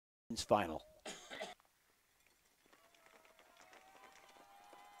Final.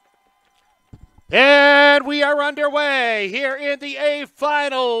 And we are underway here in the A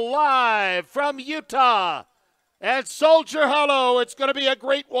final, live from Utah at Soldier Hollow. It's going to be a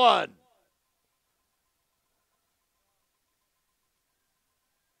great one.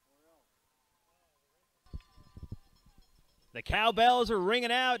 The cowbells are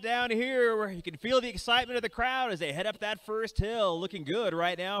ringing out down here where you can feel the excitement of the crowd as they head up that first hill. Looking good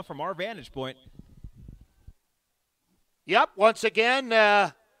right now from our vantage point. Yep, once again,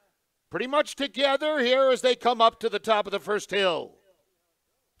 pretty much together here as they come up to the top of the first hill.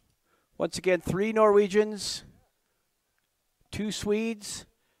 Once again, 3 Norwegians, 2 Swedes,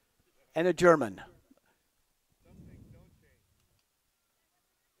 and a German.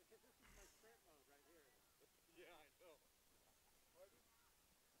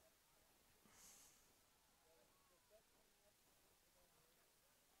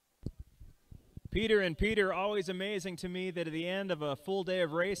 Peter and Peter, always amazing to me that at the end of a full day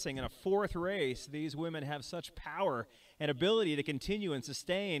of racing and a 4th race, these women have such power and ability to continue and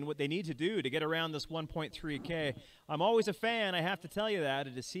sustain what they need to do to get around this 1.3K. I'm always a fan, I have to tell you that,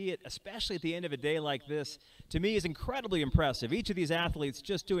 and to see it, especially at the end of a day like this, to me is incredibly impressive. Each of these athletes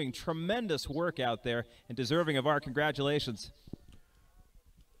just doing tremendous work out there and deserving of our congratulations.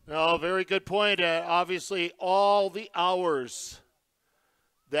 Oh, very good point. Obviously, all the hours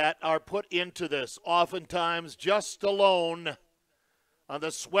that are put into this, oftentimes just alone on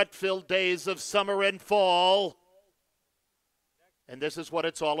the sweat-filled days of summer and fall. And this is what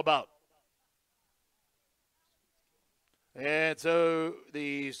it's all about. And so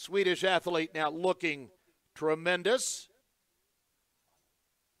the Swedish athlete now looking tremendous.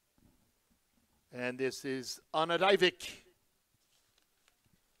 And this is Anna Dyvik.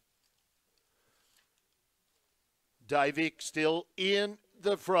 Dyvik still in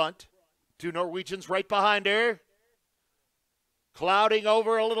the front. 2 Norwegians right behind her. Clouding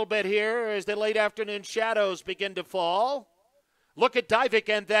over a little bit here as the late afternoon shadows begin to fall. Look at Dyvik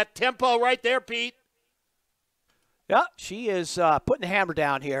and that tempo right there, Pete. Yeah, she is putting the hammer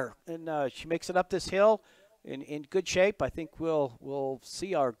down here, and she makes it up this hill in good shape. I think we'll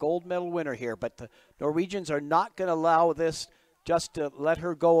see our gold medal winner here, but the Norwegians are not going to allow this just to let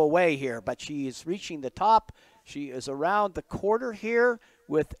her go away here, but she is reaching the top. She is around the quarter here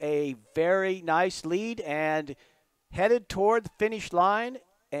with a very nice lead and headed toward the finish line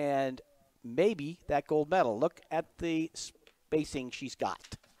and maybe that gold medal. Look at the spacing she's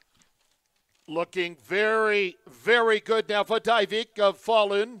got. Looking very, very good now for Dyvik of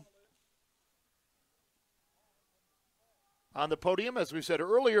Falun. On the podium, as we said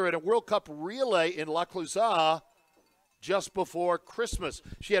earlier, in a World Cup relay in La Clusaz just before Christmas.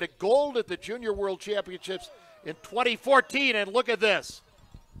 She had a gold at the Junior World Championships in 2014, and look at this.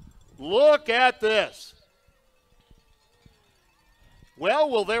 Look at this. Well,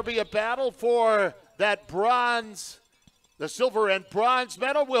 will there be a battle for that bronze, the silver and bronze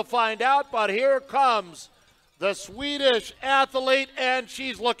medal? We'll find out, but here comes the Swedish athlete, and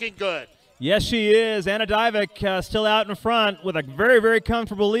she's looking good. Yes, she is. Anna Dyvik still out in front with a very, very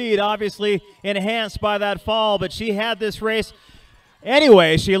comfortable lead, obviously enhanced by that fall, but she had this race.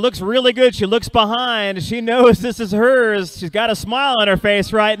 Anyway, she looks really good. She looks behind. She knows this is hers. She's got a smile on her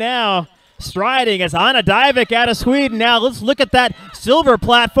face right now. Striding as Anna Dyvik out of Sweden. Now let's look at that silver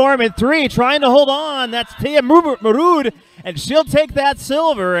platform in 3, trying to hold on. That's Tia MURUD, and she'll take that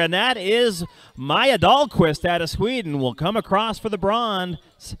silver, and that is Maja Dahlqvist out of Sweden will come across for the bronze,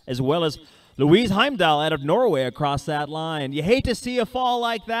 as well as Louise Heimdal out of Norway across that line. You hate to see a fall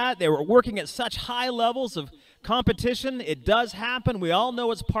like that. They were working at such high levels of competition. It does happen. We all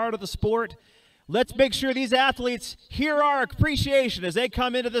know it's part of the sport. Let's make sure these athletes hear our appreciation as they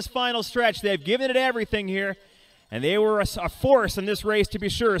come into this final stretch. They've given it everything here, and they were a force in this race to be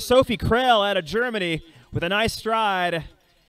sure. GER KREHL out of Germany with a nice stride.